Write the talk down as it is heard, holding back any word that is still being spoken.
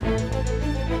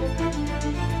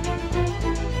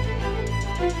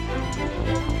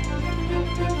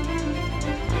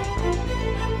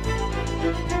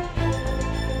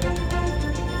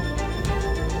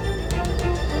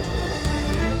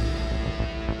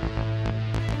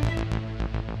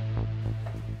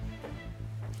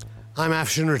I'm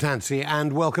Afshin Ratansi,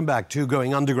 and welcome back to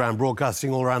Going Underground,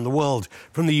 broadcasting all around the world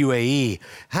from the UAE.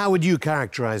 How would you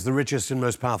characterize the richest and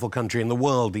most powerful country in the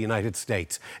world, the United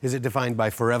States? Is it defined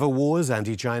by forever wars,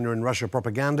 anti-China and Russia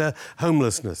propaganda,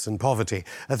 homelessness and poverty?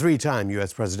 A three-time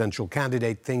U.S. presidential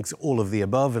candidate thinks all of the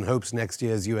above and hopes next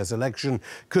year's U.S. election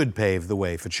could pave the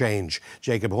way for change.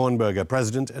 Jacob Hornberger,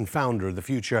 president and founder of the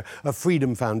Future of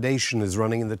Freedom Foundation, is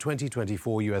running in the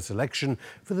 2024 U.S. election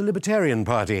for the Libertarian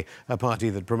Party, a party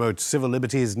that promotes civil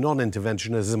liberties,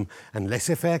 non-interventionism and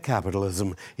laissez-faire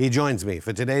capitalism. He joins me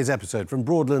for today's episode from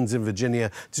Broadlands in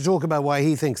Virginia to talk about why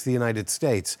he thinks the United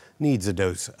States needs a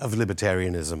dose of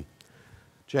libertarianism.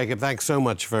 Jacob, thanks so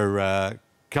much for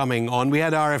coming on. We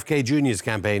had RFK Jr.'s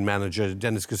campaign manager,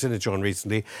 Dennis Kucinich, on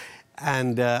recently.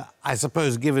 And I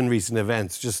suppose, given recent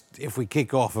events, just if we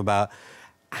kick off about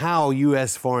how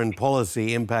U.S. foreign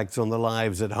policy impacts on the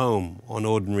lives at home, on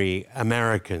ordinary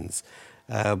Americans.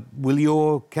 Will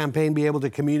your campaign be able to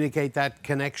communicate that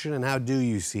connection? And how do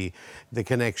you see the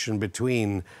connection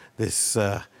between this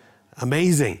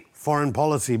amazing foreign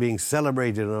policy being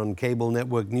celebrated on cable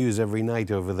network news every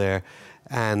night over there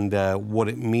and what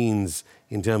it means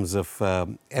in terms of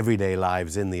everyday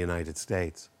lives in the United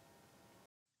States?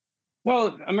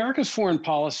 Well, America's foreign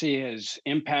policy has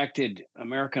impacted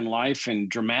American life in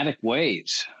dramatic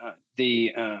ways.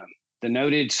 The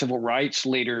noted civil rights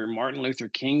leader Martin Luther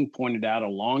King pointed out a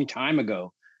long time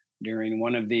ago during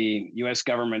one of the U.S.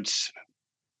 government's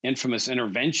infamous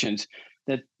interventions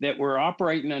that we're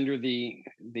operating under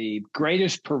the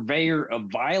greatest purveyor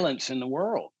of violence in the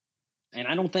world. And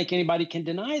I don't think anybody can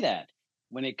deny that.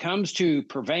 When it comes to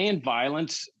purveying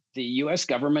violence, the U.S.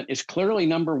 government is clearly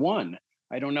number one.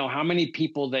 I don't know how many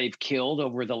people they've killed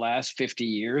over the last 50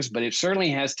 years, but it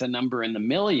certainly has to number in the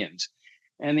millions.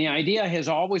 And the idea has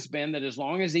always been that as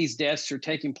long as these deaths are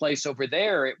taking place over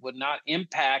there, it would not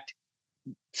impact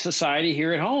society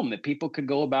here at home, that people could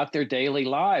go about their daily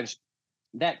lives.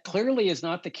 That clearly is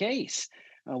not the case.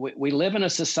 We live in a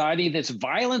society that's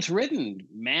violence-ridden,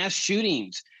 mass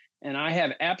shootings, and I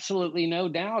have absolutely no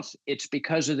doubts it's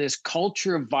because of this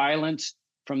culture of violence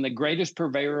from the greatest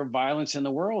purveyor of violence in the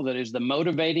world that is the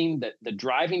motivating, the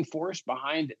driving force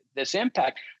behind this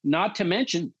impact, not to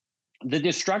mention the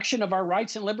destruction of our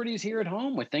rights and liberties here at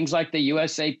home with things like the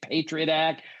USA Patriot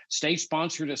Act,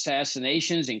 state-sponsored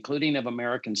assassinations, including of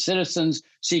American citizens,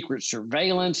 secret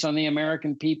surveillance on the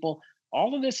American people.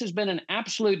 All of this has been an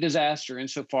absolute disaster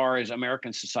insofar as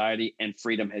American society and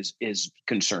freedom is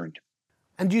concerned.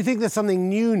 And do you think there's something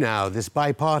new now, this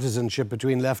bipartisanship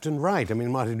between left and right? I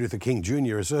mean, Martin Luther King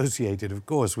Jr. associated, of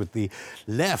course, with the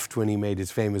left when he made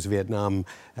his famous Vietnam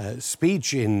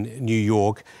speech in New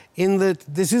York, in that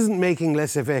this isn't making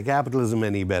laissez-faire capitalism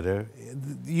any better.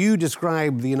 You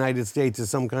describe the United States as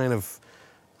some kind of,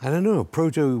 I don't know,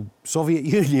 proto-Soviet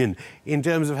Union in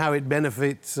terms of how it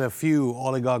benefits a few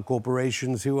oligarch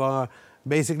corporations who are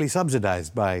basically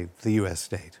subsidized by the U.S.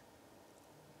 state.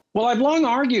 Well, I've long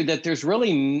argued that there's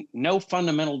really no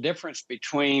fundamental difference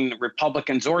between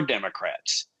Republicans or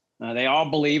Democrats. They all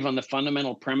believe on the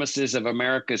fundamental premises of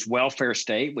America's welfare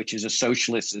state, which is a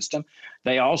socialist system.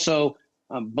 They also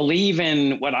believe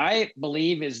in what I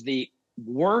believe is the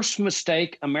worst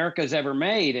mistake America's ever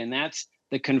made, and that's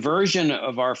the conversion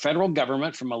of our federal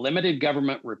government from a limited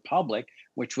government republic,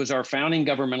 which was our founding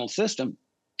governmental system,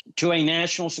 to a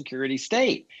national security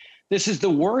state. This is the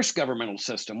worst governmental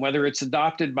system, whether it's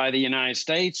adopted by the United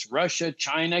States, Russia,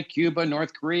 China, Cuba,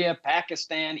 North Korea,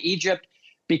 Pakistan, Egypt,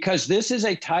 because this is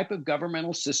a type of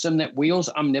governmental system that wields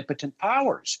omnipotent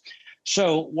powers.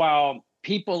 So while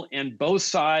people in both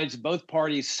sides, both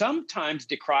parties sometimes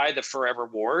decry the forever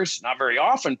wars, not very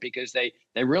often because they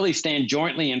really stand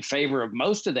jointly in favor of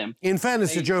most of them. In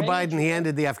fairness to Joe Biden, he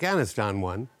ended the Afghanistan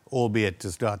one, albeit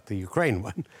to start the Ukraine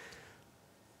one.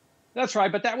 That's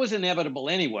right, but that was inevitable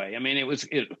anyway. I mean, it was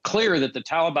clear that the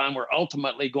Taliban were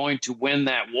ultimately going to win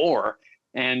that war,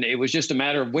 and it was just a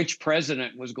matter of which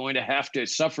president was going to have to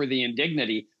suffer the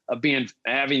indignity of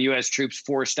having U.S. troops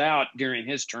forced out during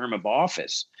his term of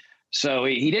office. So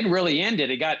he didn't really end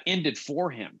it. It got ended for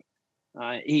him.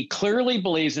 He clearly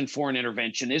believes in foreign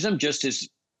interventionism, just as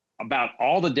about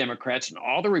all the Democrats and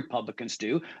all the Republicans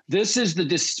do. This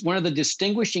is one of the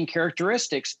distinguishing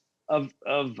characteristics of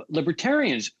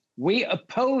libertarians. We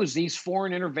oppose these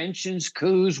foreign interventions,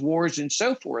 coups, wars, and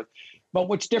so forth. But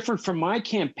what's different from my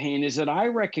campaign is that I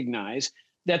recognize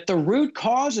that the root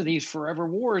cause of these forever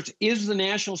wars is the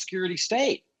national security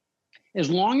state. As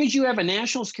long as you have a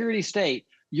national security state,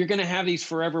 you're going to have these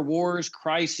forever wars,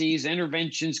 crises,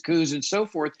 interventions, coups, and so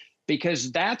forth,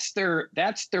 because that's their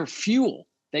fuel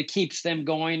that keeps them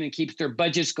going and keeps their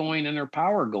budgets going and their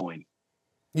power going.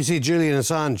 You see, Julian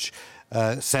Assange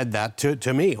said that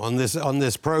to me on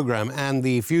this program, and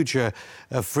the Future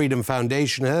of Freedom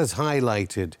Foundation has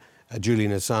highlighted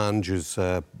Julian Assange, who's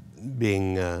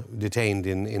being detained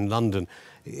in London,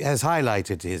 has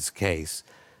highlighted his case.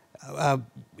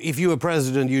 If you were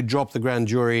president, you'd drop the grand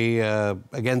jury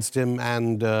against him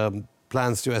and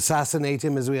plans to assassinate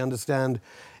him, as we understand,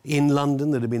 in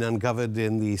London that have been uncovered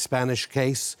in the Spanish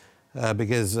case.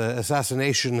 Because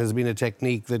assassination has been a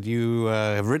technique that you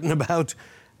have written about,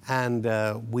 and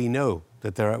we know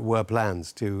that there were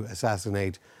plans to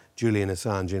assassinate Julian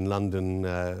Assange in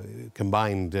London.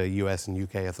 Combined US and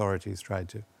UK authorities tried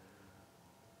to.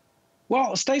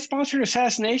 Well, state-sponsored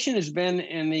assassination has been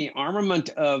in the armament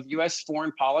of U.S.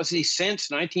 foreign policy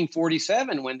since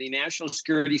 1947, when the national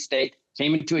security state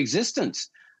came into existence.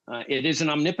 It is an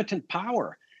omnipotent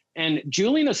power. And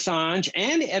Julian Assange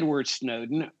and Edward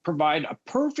Snowden provide a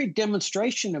perfect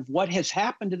demonstration of what has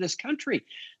happened to this country,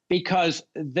 because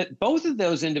both of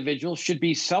those individuals should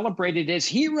be celebrated as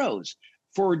heroes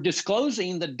for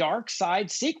disclosing the dark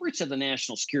side secrets of the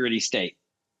national security state.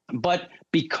 But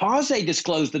because they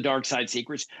disclose the dark side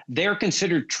secrets, they're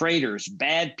considered traitors,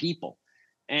 bad people.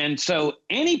 And so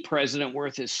any president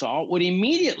worth his salt would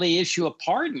immediately issue a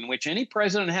pardon, which any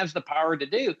president has the power to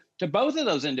do, to both of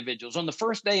those individuals on the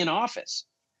first day in office.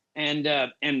 And I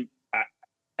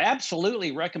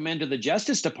absolutely recommend to the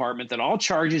Justice Department that all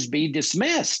charges be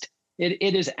dismissed.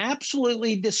 It is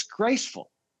absolutely disgraceful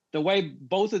the way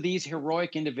both of these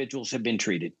heroic individuals have been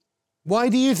treated. Why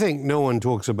do you think no one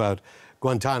talks about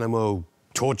Guantanamo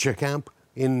torture camp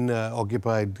in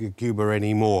occupied Cuba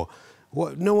anymore?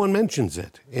 No one mentions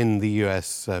it in the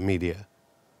U.S. media.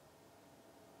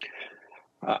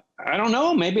 I don't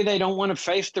know. Maybe they don't want to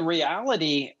face the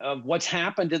reality of what's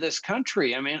happened to this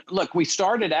country. I mean, look, we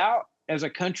started out as a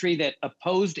country that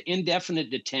opposed indefinite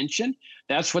detention.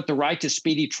 That's what the right to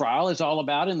speedy trial is all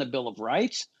about in the Bill of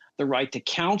Rights. The right to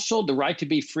counsel, the right to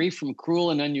be free from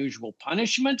cruel and unusual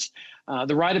punishments,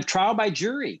 the right of trial by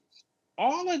jury.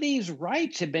 All of these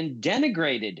rights have been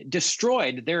denigrated,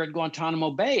 destroyed there at Guantanamo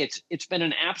Bay. It's been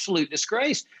an absolute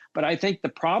disgrace. But I think the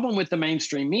problem with the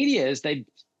mainstream media is they've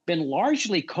been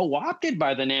largely co-opted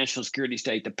by the national security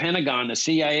state, the Pentagon, the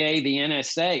CIA, the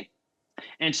NSA.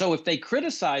 And so if they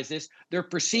criticize this, they're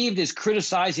perceived as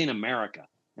criticizing America.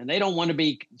 And they don't want to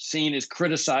be seen as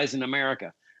criticizing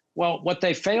America. Well, what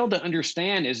they fail to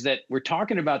understand is that we're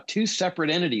talking about two separate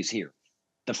entities here.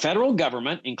 The federal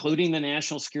government, including the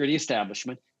national security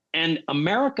establishment, and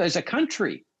America as a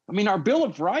country. I mean, our Bill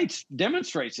of Rights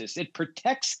demonstrates this. It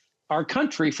protects our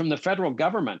country from the federal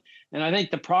government. And I think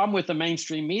the problem with the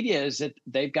mainstream media is that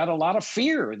they've got a lot of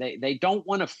fear. They don't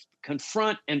want to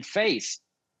confront and face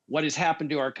what has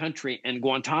happened to our country. And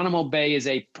Guantanamo Bay is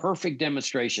a perfect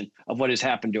demonstration of what has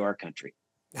happened to our country.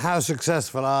 How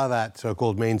successful are that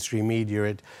so-called mainstream media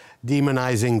at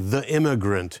demonizing the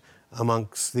immigrant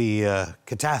amongst the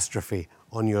catastrophe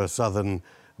on your southern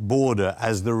border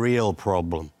as the real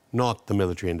problem, not the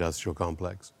military-industrial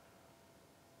complex?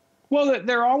 Well,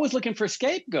 they're always looking for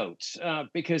scapegoats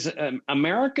because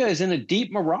America is in a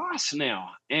deep morass now.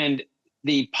 And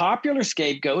the popular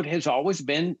scapegoat has always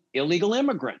been illegal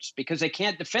immigrants because they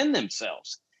can't defend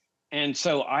themselves. And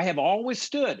so I have always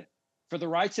stood for the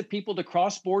rights of people to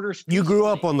cross borders. You grew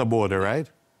up on the border, right?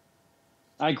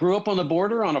 I grew up on the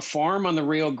border on a farm on the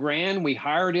Rio Grande. We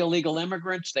hired illegal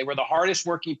immigrants. They were the hardest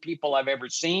working people I've ever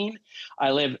seen. I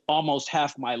lived almost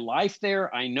half my life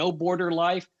there. I know border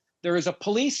life. There is a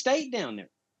police state down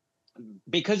there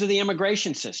because of the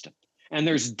immigration system. And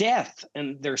there's death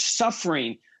and there's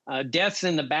suffering, deaths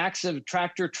in the backs of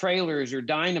tractor trailers or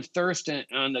dying of thirst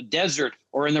on the desert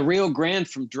or in the Rio Grande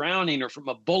from drowning or from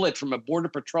a bullet from a Border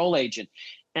Patrol agent.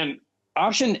 And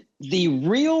Option, the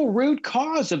real root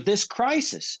cause of this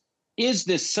crisis is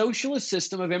this socialist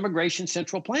system of immigration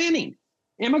central planning.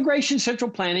 Immigration central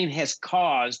planning has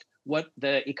caused what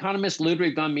the economist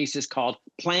Ludwig von Mises called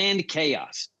planned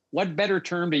chaos. What better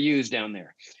term to use down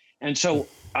there? And so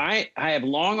I have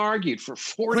long argued for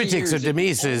 40 years. Critics of de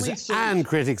Mises and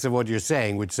critics of what you're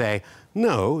saying would say,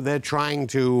 no, they're trying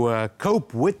to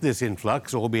cope with this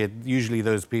influx, albeit usually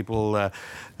those people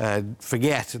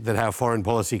forget that how foreign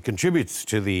policy contributes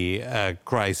to the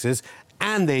crisis.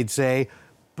 And they'd say,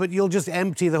 but you'll just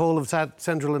empty the whole of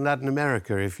Central and Latin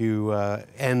America if you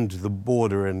end the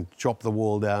border and chop the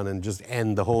wall down and just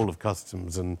end the whole of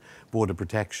customs and border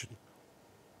protection.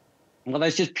 Well,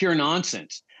 that's just pure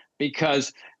nonsense,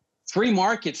 because free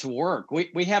markets work.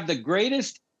 We have the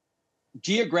greatest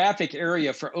geographic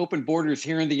area for open borders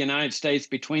here in the United States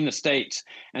between the states.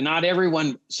 And not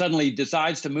everyone suddenly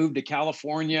decides to move to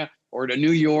California or to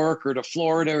New York or to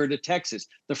Florida or to Texas.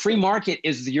 The free market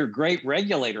is your great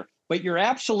regulator. But you're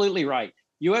absolutely right.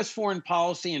 U.S. foreign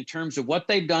policy in terms of what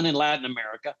they've done in Latin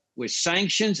America with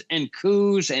sanctions and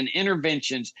coups and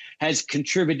interventions has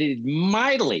contributed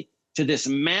mightily to this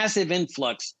massive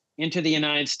influx into the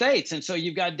United States. And so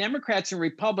you've got Democrats and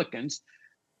Republicans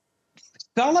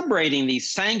celebrating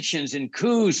these sanctions and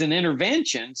coups and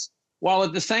interventions while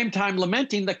at the same time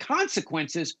lamenting the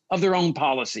consequences of their own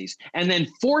policies and then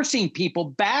forcing people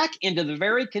back into the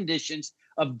very conditions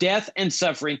of death and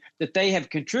suffering that they have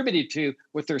contributed to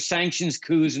with their sanctions,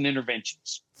 coups, and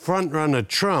interventions. Frontrunner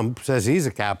Trump says he's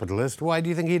a capitalist. Why do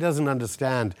you think he doesn't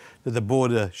understand that the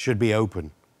border should be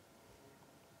open?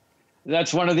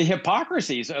 That's one of the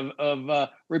hypocrisies of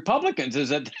Republicans, is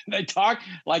that they talk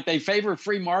like they favor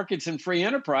free markets and free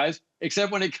enterprise,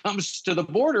 except when it comes to the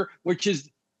border, which is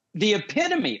the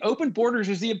epitome. Open borders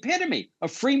is the epitome of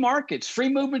free markets, free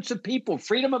movements of people,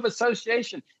 freedom of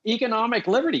association, economic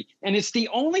liberty. And it's the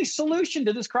only solution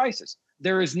to this crisis.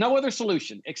 There is no other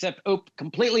solution except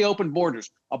completely open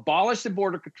borders. Abolish the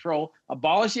border control,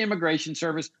 abolish the immigration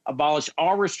service, abolish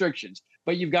all restrictions.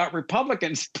 But you've got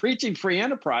Republicans preaching free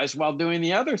enterprise while doing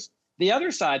the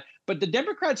other side. But the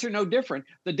Democrats are no different.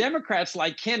 The Democrats,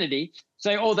 like Kennedy,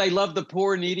 say, oh, they love the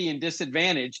poor, needy, and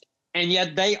disadvantaged. And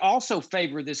yet they also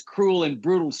favor this cruel and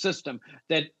brutal system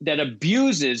that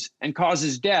abuses and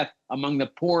causes death among the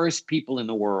poorest people in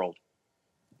the world.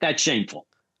 That's shameful.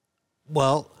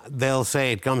 Well, they'll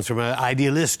say it comes from an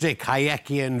idealistic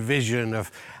Hayekian vision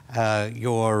of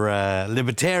your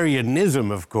libertarianism,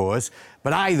 of course.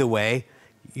 But either way,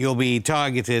 you'll be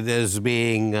targeted as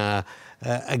being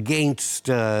against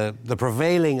the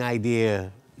prevailing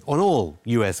idea on all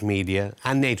U.S. media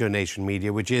and NATO nation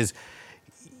media, which is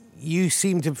you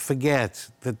seem to forget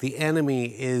that the enemy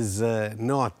is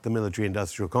not the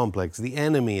military-industrial complex. The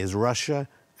enemy is Russia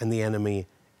and the enemy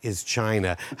is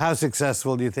China. How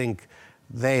successful do you think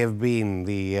they have been,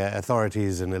 the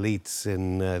authorities and elites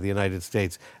in the United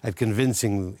States, at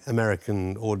convincing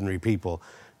American ordinary people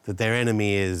that their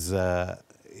enemy is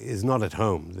not at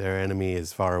home, their enemy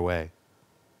is far away?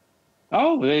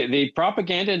 Oh, the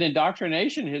propaganda and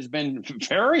indoctrination has been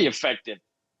very effective.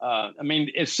 I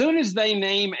mean, as soon as they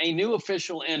name a new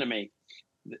official enemy,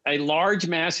 a large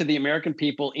mass of the American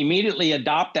people immediately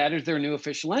adopt that as their new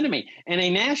official enemy. And a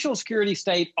national security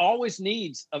state always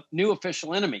needs new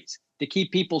official enemies to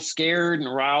keep people scared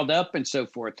and riled up and so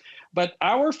forth. But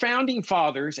our founding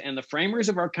fathers and the framers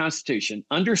of our Constitution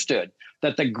understood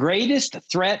that the greatest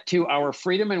threat to our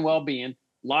freedom and well-being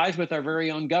lies with our very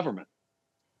own government.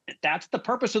 That's the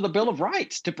purpose of the Bill of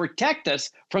Rights, to protect us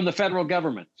from the federal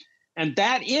government. And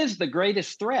that is the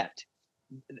greatest threat.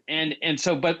 And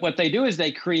so, but what they do is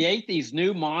they create these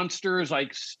new monsters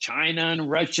like China and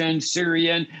Russia and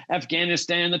Syria and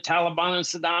Afghanistan, the Taliban and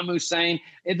Saddam Hussein.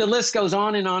 The list goes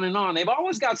on and on and on. They've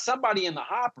always got somebody in the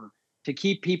hopper to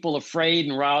keep people afraid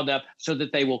and riled up so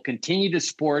that they will continue to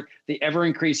support the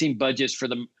ever-increasing budgets for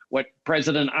what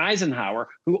President Eisenhower,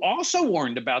 who also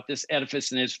warned about this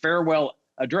edifice in his farewell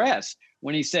address,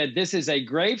 when he said, this is a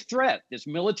grave threat, this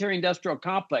military-industrial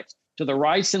complex, to the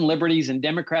rights and liberties and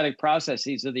democratic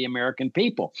processes of the American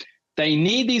people. They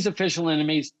need these official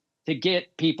enemies to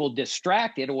get people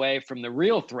distracted away from the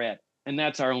real threat, and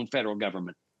that's our own federal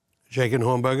government. Jacob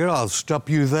Hornberger, I'll stop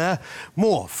you there.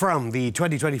 More from the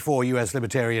 2024 U.S.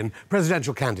 Libertarian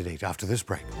presidential candidate after this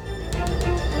break.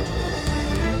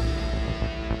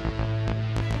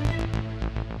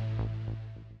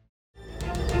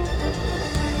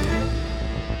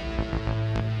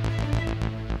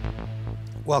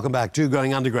 Welcome back to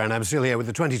Going Underground. I'm still here with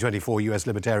the 2024 U.S.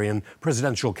 Libertarian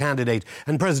presidential candidate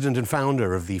and president and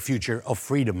founder of the Future of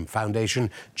Freedom Foundation,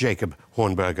 Jacob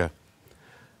Hornberger.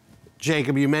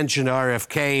 Jacob, you mentioned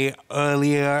RFK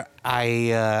earlier.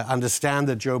 I understand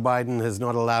that Joe Biden has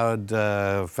not allowed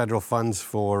federal funds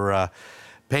for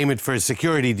payment for his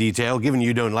security detail. Given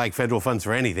you don't like federal funds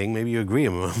for anything, maybe you agree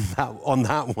on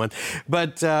that one.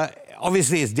 But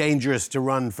obviously it's dangerous to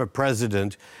run for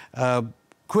president.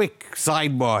 Quick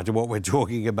sidebar to what we're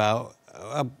talking about.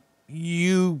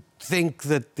 You think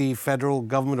that the federal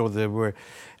government or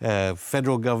the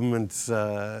federal government's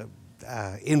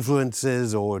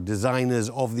influences or designers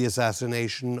of the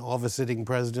assassination of a sitting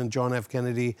president, John F.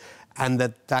 Kennedy, and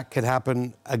that could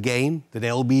happen again, that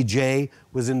LBJ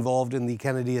was involved in the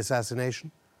Kennedy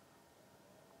assassination?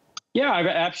 Yeah, I've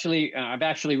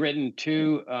actually written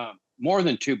more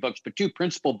than two books, but two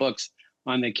principal books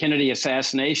on the Kennedy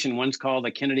assassination. One's called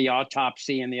The Kennedy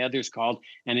Autopsy, and the other's called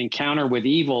An Encounter with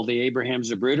Evil, the Abraham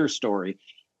Zapruder story.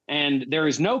 And there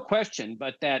is no question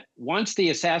but that once the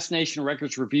Assassination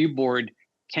Records Review Board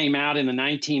came out in the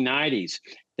 1990s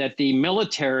that the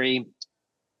military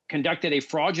conducted a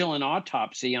fraudulent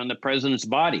autopsy on the president's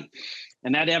body.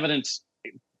 And that evidence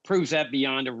proves that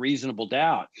beyond a reasonable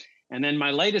doubt. And then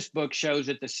my latest book shows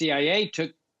that the CIA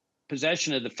took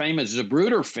possession of the famous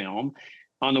Zapruder film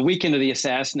on the weekend of the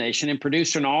assassination and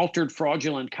produced an altered,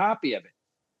 fraudulent copy of it.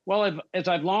 Well, as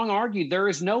I've long argued, there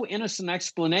is no innocent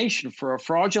explanation for a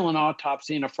fraudulent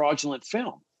autopsy and a fraudulent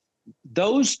film.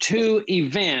 Those two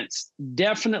events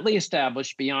definitely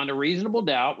establish beyond a reasonable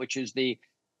doubt, which is the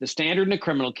standard in a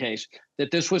criminal case, that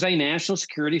this was a national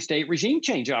security state regime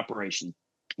change operation.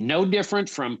 No different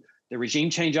from the regime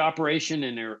change operation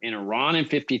in Iran in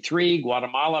 53,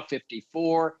 Guatemala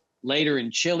 54, later in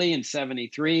Chile in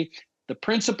 73. The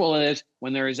principle is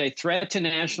when there is a threat to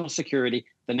national security,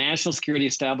 the national security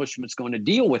establishment is going to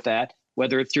deal with that,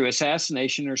 whether it's through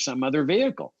assassination or some other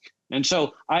vehicle. And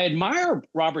so I admire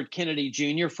Robert Kennedy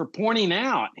Jr. for pointing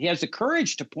out, he has the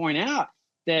courage to point out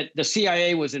that the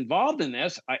CIA was involved in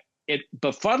this. It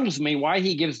befuddles me why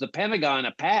he gives the Pentagon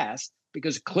a pass,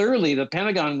 because clearly the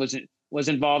Pentagon was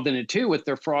involved in it too with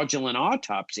their fraudulent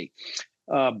autopsy.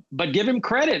 But give him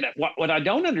credit. What I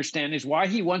don't understand is why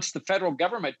he wants the federal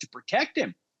government to protect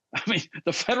him. I mean,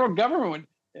 the federal government,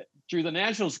 through the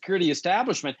national security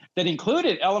establishment that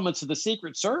included elements of the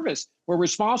Secret Service, were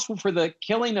responsible for the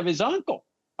killing of his uncle.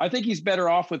 I think he's better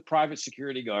off with private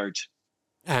security guards.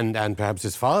 And perhaps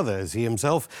his father, as he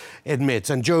himself admits.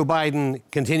 And Joe Biden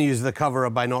continues the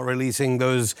cover-up by not releasing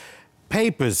those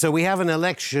papers. So we have an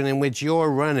election in which you're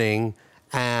running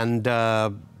and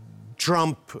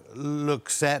Trump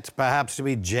looks set perhaps to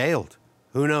be jailed.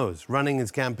 Who knows? Running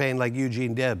his campaign like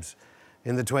Eugene Debs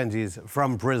in the 20s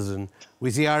from prison.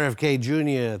 We see RFK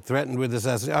Jr. threatened with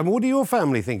assassination. I mean, what do your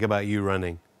family think about you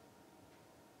running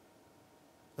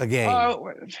again?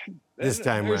 This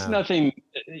time there's around. Nothing,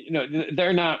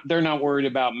 they're not worried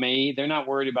about me. They're not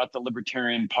worried about the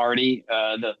Libertarian Party.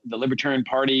 The Libertarian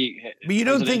Party. But you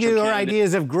don't think your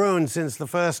ideas have grown since the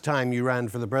first time you ran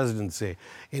for the presidency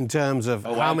in terms of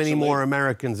how many more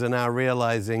Americans are now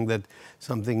realizing that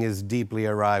something is deeply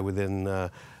awry within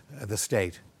the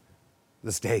states?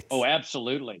 Oh,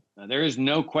 absolutely. There is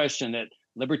no question that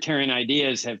libertarian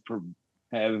ideas have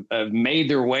made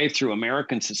their way through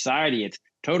American society. It's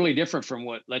totally different from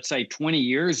what, let's say, 20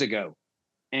 years ago.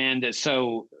 And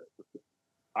so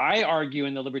I argue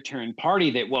in the Libertarian Party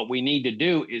that what we need to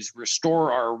do is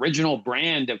restore our original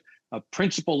brand of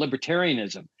principled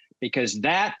libertarianism, because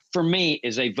that, for me,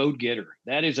 is a vote getter.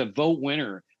 That is a vote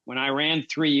winner. When I ran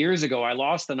 3 years ago, I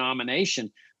lost the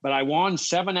nomination, but I won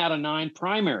 7 out of 9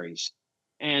 primaries.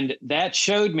 And that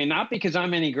showed me, not because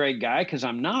I'm any great guy, because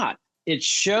I'm not, it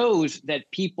shows that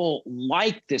people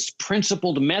like this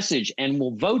principled message and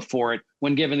will vote for it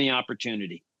when given the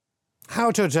opportunity. How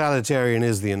totalitarian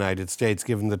is the United States,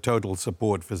 given the total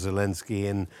support for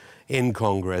Zelensky in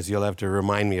Congress? You'll have to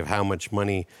remind me of how much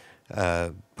money,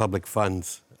 public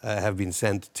funds, have been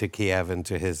sent to Kiev and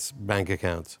to his bank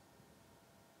accounts.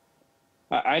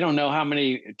 I don't know how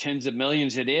many tens of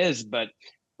millions it is, but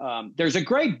there's a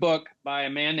great book by a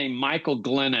man named Michael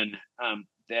Glennon.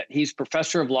 That he's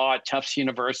professor of law at Tufts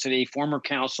University, former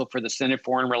counsel for the Senate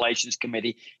Foreign Relations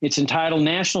Committee. It's entitled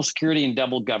National Security and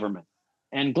Double Government.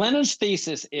 And Glennon's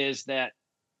thesis is that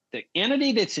the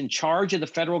entity that's in charge of the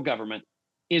federal government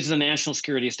is the national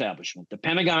security establishment, the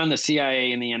Pentagon, the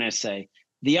CIA, and the NSA.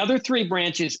 The other 3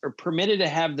 branches are permitted to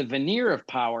have the veneer of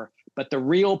power, but the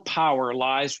real power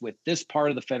lies with this part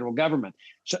of the federal government.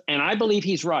 So, and I believe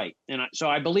he's right. So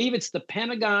I believe it's the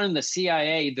Pentagon and the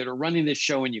CIA that are running this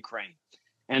show in Ukraine,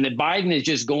 and that Biden is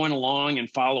just going along and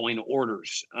following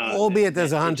orders. Albeit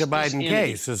there's a Hunter Biden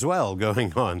case as well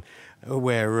going on,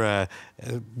 where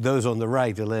those on the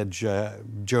right allege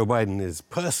Joe Biden is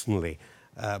personally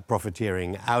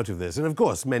profiteering out of this. And of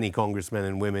course, many congressmen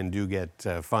and women do get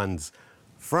funds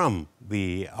from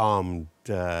the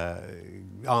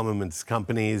armaments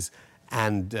companies.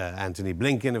 And Antony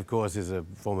Blinken, of course, is a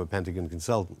former Pentagon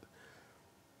consultant,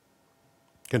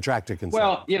 contractor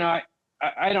consultant. Well,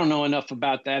 I don't know enough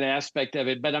about that aspect of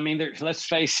it, but I mean, let's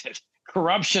face it,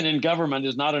 corruption in government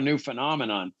is not a new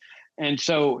phenomenon. And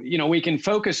so, we can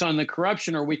focus on the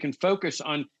corruption, or we can focus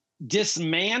on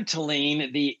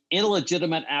dismantling the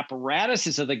illegitimate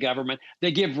apparatuses of the government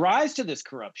that give rise to this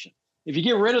corruption. If you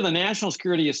get rid of the national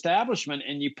security establishment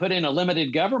and you put in a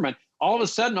limited government, all of a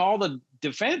sudden, all the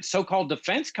so-called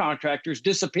defense contractors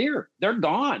disappear. They're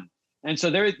gone. And so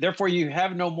therefore, you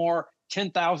have no more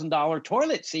 $10,000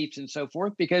 toilet seats and so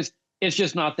forth, because it's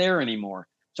just not there anymore.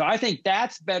 So I think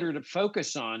that's better to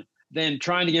focus on than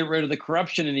trying to get rid of the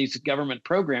corruption in these government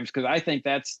programs, because I think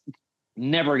that's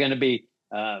never going to be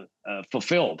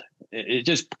fulfilled. It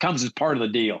just comes as part of the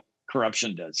deal.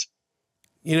 Corruption does.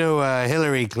 You know,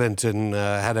 Hillary Clinton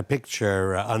had a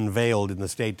picture unveiled in the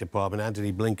State Department.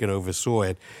 Antony Blinken oversaw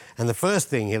it. And the first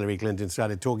thing Hillary Clinton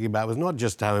started talking about was not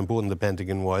just how important the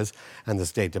Pentagon was and the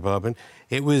State Department.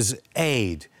 It was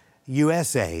aid,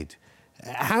 U.S. aid.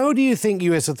 How do you think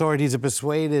U.S. authorities have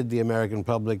persuaded the American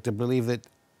public to believe that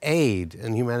aid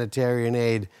and humanitarian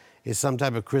aid is some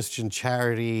type of Christian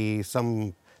charity,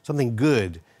 something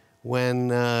good,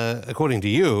 when, according to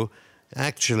you,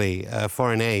 actually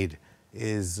foreign aid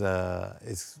is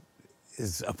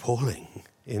appalling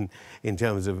in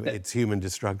terms of its human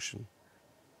destruction?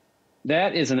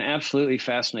 That is an absolutely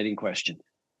fascinating question,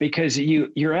 because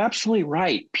you're absolutely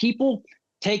right. People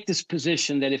take this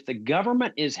position that if the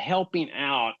government is helping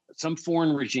out some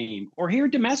foreign regime, or here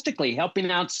domestically helping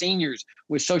out seniors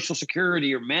with Social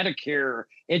Security or Medicare or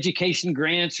education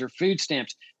grants or food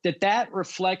stamps, that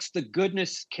reflects the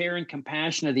goodness, care, and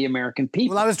compassion of the American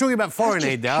people. Well, I was talking about foreign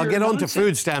aid now. I'll get on to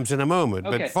food stamps in a moment,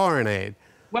 okay. But foreign aid.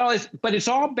 Well, it's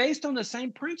all based on the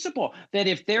same principle, that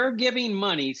if they're giving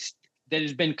money that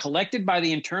has been collected by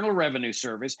the Internal Revenue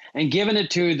Service and given it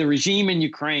to the regime in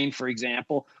Ukraine, for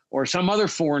example, or some other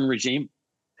foreign regime,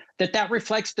 that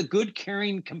reflects the good,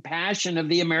 caring compassion of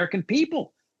the American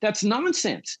people. That's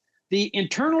nonsense. The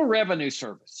Internal Revenue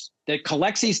Service that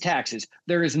collects these taxes,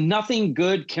 there is nothing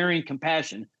good, caring,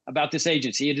 compassion about this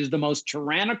agency. It is the most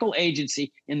tyrannical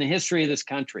agency in the history of this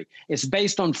country. It's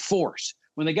based on force.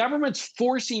 When the government's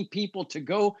forcing people to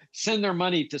go send their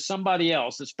money to somebody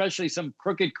else, especially some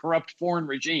crooked, corrupt foreign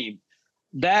regime,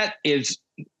 that is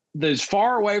as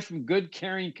far away from good,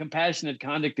 caring, compassionate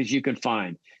conduct as you can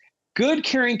find. Good,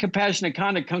 caring, compassionate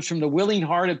conduct comes from the willing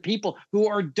heart of people who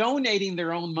are donating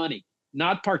their own money,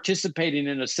 not participating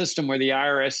in a system where the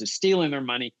IRS is stealing their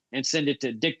money and send it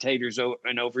to dictators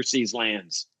in overseas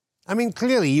lands. I mean,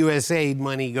 clearly, U.S. aid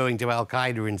money going to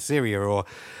al-Qaeda in Syria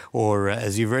or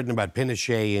as you've written about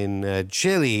Pinochet in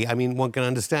Chile, I mean, one can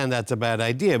understand that's a bad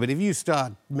idea. But if you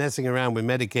start messing around with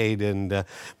Medicaid and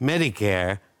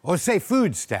Medicare, or say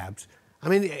food stamps, I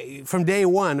mean, from day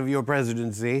one of your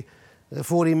presidency,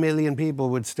 40 million people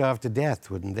would starve to death,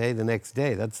 wouldn't they, the next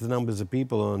day? That's the numbers of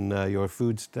people on your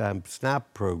food stamp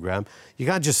SNAP program. You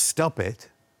can't just stop it.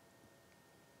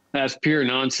 That's pure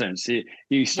nonsense.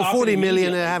 You stop 40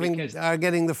 million are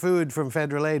getting the food from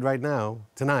federal aid right now,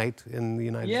 tonight, in the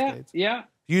United States. Yeah.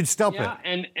 You'd stop it.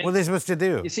 And what are they supposed to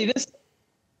do? You see,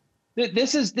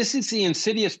 this is the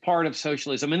insidious part of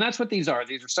socialism, and that's what these are.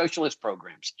 These are socialist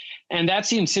programs, and that's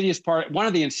the insidious part. One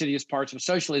of the insidious parts of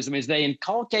socialism is they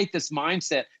inculcate this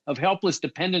mindset of helpless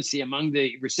dependency among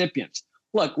the recipients.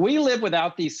 Look, we live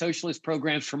without these socialist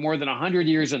programs for more than 100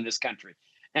 years in this country,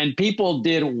 and people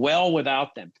did well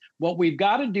without them. What we've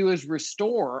got to do is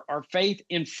restore our faith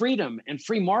in freedom and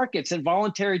free markets and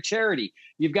voluntary charity.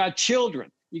 You've got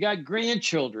children, you got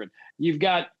grandchildren, you've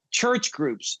got church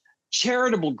groups,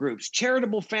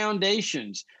 charitable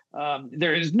foundations.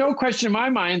 There is no question in my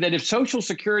mind that if Social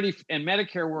Security and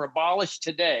Medicare were abolished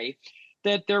today,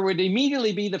 that there would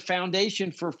immediately be the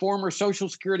foundation for former Social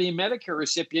Security and Medicare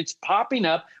recipients popping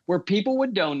up where people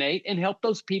would donate and help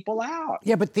those people out.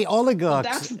 Yeah, but the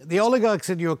oligarchs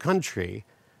in your country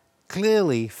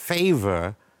clearly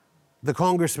favor the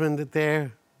congressmen that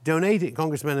they're donating,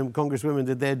 congressmen and congresswomen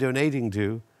that they're donating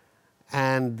to,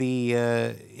 and the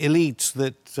elites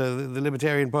that the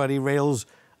Libertarian Party rails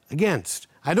against.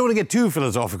 I don't want to get too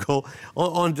philosophical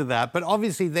onto that, but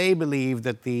obviously they believe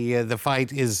that the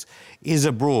fight is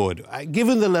abroad.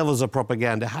 Given the levels of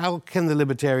propaganda, how can the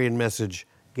libertarian message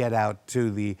get out to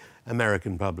the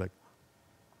American public?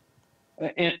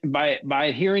 And by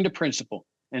adhering to principle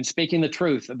and speaking the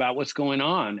truth about what's going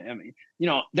on. I mean,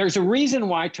 there's a reason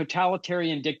why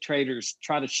totalitarian dictators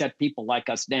try to shut people like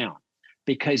us down,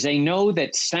 because they know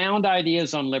that sound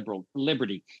ideas on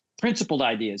liberty, principled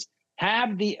ideas,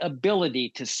 have the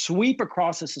ability to sweep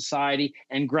across a society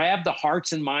and grab the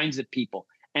hearts and minds of people.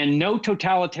 And no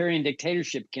totalitarian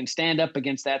dictatorship can stand up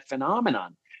against that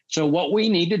phenomenon. So what we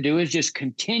need to do is just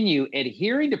continue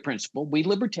adhering to principle, we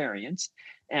libertarians,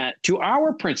 to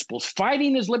our principles,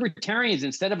 fighting as libertarians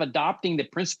instead of adopting the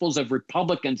principles of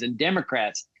Republicans and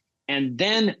Democrats. And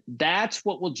then that's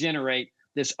what will generate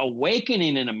this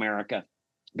awakening in America,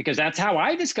 because that's how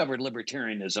I discovered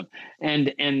libertarianism.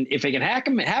 And if it can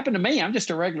happen to me, I'm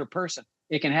just a regular person.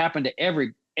 It can happen to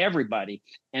everybody.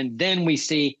 And then we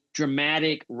see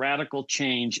dramatic, radical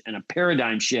change and a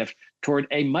paradigm shift toward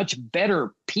a much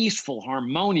better, peaceful,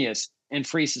 harmonious, and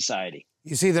free society.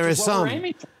 You see, there are some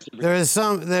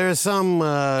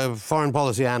foreign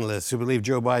policy analysts who believe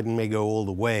Joe Biden may go all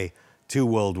the way to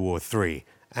World War III.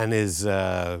 and is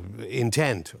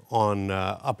intent on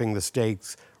upping the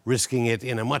stakes, risking it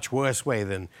in a much worse way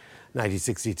than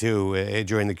 1962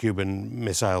 during the Cuban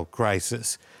Missile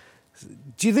Crisis.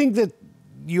 Do you think that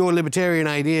your libertarian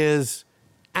ideas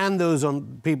and those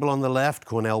people on the left,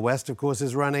 Cornel West, of course,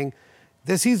 is running,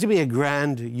 there seems to be a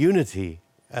grand unity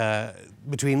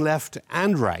between left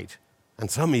and right,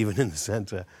 and some even in the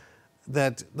center,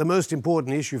 that the most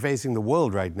important issue facing the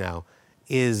world right now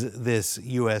is this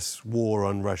U.S. war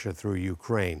on Russia through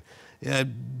Ukraine.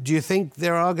 Do you think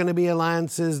there are going to be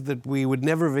alliances that we would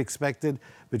never have expected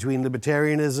between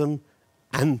libertarianism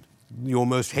and your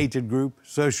most hated group,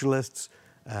 socialists,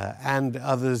 and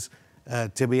others,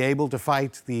 to be able to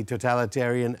fight the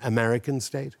totalitarian American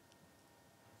state?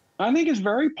 I think it's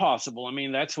very possible. I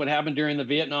mean, that's what happened during the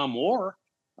Vietnam War.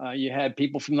 You had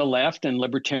people from the left and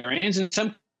libertarians and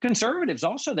some conservatives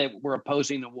also that were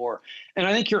opposing the war. And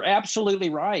I think you're absolutely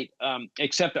right.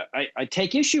 Except I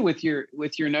take issue with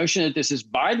your notion that this is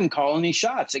Biden calling these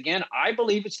shots. Again, I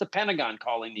believe it's the Pentagon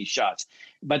calling these shots.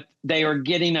 But they are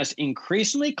getting us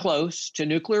increasingly close to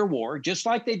nuclear war, just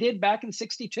like they did back in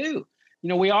 '62. You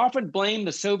know, we often blame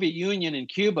the Soviet Union and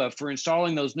Cuba for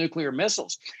installing those nuclear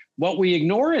missiles. What we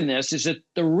ignore in this is that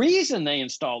the reason they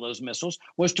installed those missiles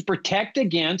was to protect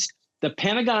against the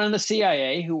Pentagon and the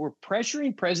CIA, who were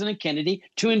pressuring President Kennedy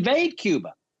to invade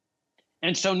Cuba.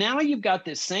 And so now you've got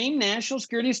this same national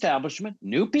security establishment,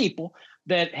 new people,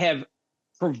 that have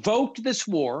provoked this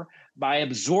war by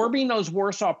absorbing those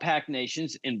Warsaw Pact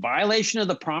nations in violation of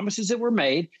the promises that were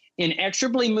made,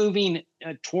 inexorably moving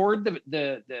toward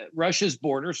the Russia's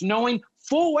borders, knowing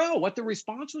full well what the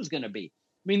response was going to be.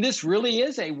 I mean, this really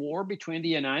is a war between the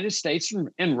United States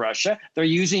and Russia. They're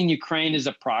using Ukraine as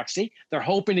a proxy. They're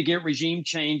hoping to get regime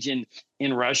change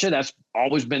in Russia. That's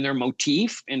always been their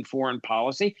motif in foreign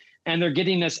policy. And they're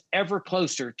getting us ever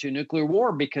closer to nuclear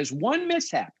war because one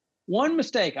mishap, one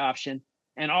mistake option,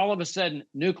 and all of a sudden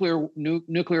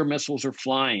nuclear missiles are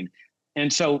flying.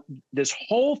 And so this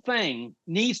whole thing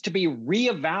needs to be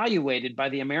reevaluated by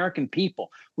the American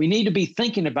people. We need to be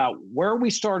thinking about where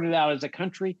we started out as a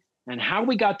country and how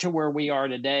we got to where we are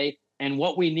today and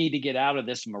what we need to get out of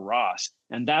this morass.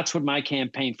 And that's what my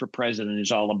campaign for president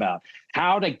is all about.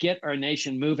 How to get our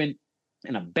nation moving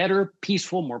in a better,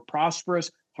 peaceful, more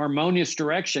prosperous, harmonious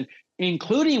direction,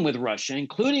 including with Russia,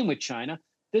 including with China.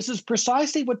 This is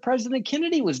precisely what President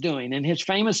Kennedy was doing in his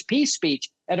famous peace speech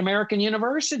at American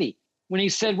University, when he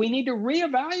said we need to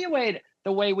reevaluate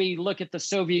the way we look at the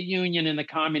Soviet Union and the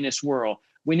communist world.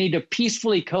 We need to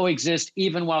peacefully coexist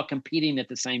even while competing at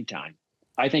the same time.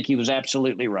 I think he was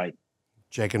absolutely right.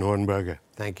 Jake and Hornberger,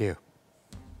 thank you.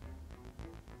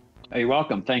 You're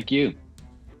welcome. Thank you.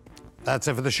 That's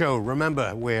it for the show.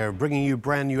 Remember, we're bringing you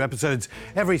brand new episodes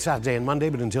every Saturday and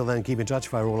Monday, but until then, keep in touch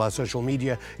via all our social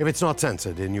media if it's not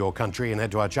censored in your country, and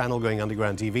head to our channel, Going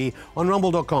Underground TV, on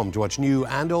rumble.com to watch new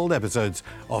and old episodes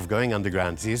of Going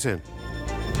Underground. See you soon.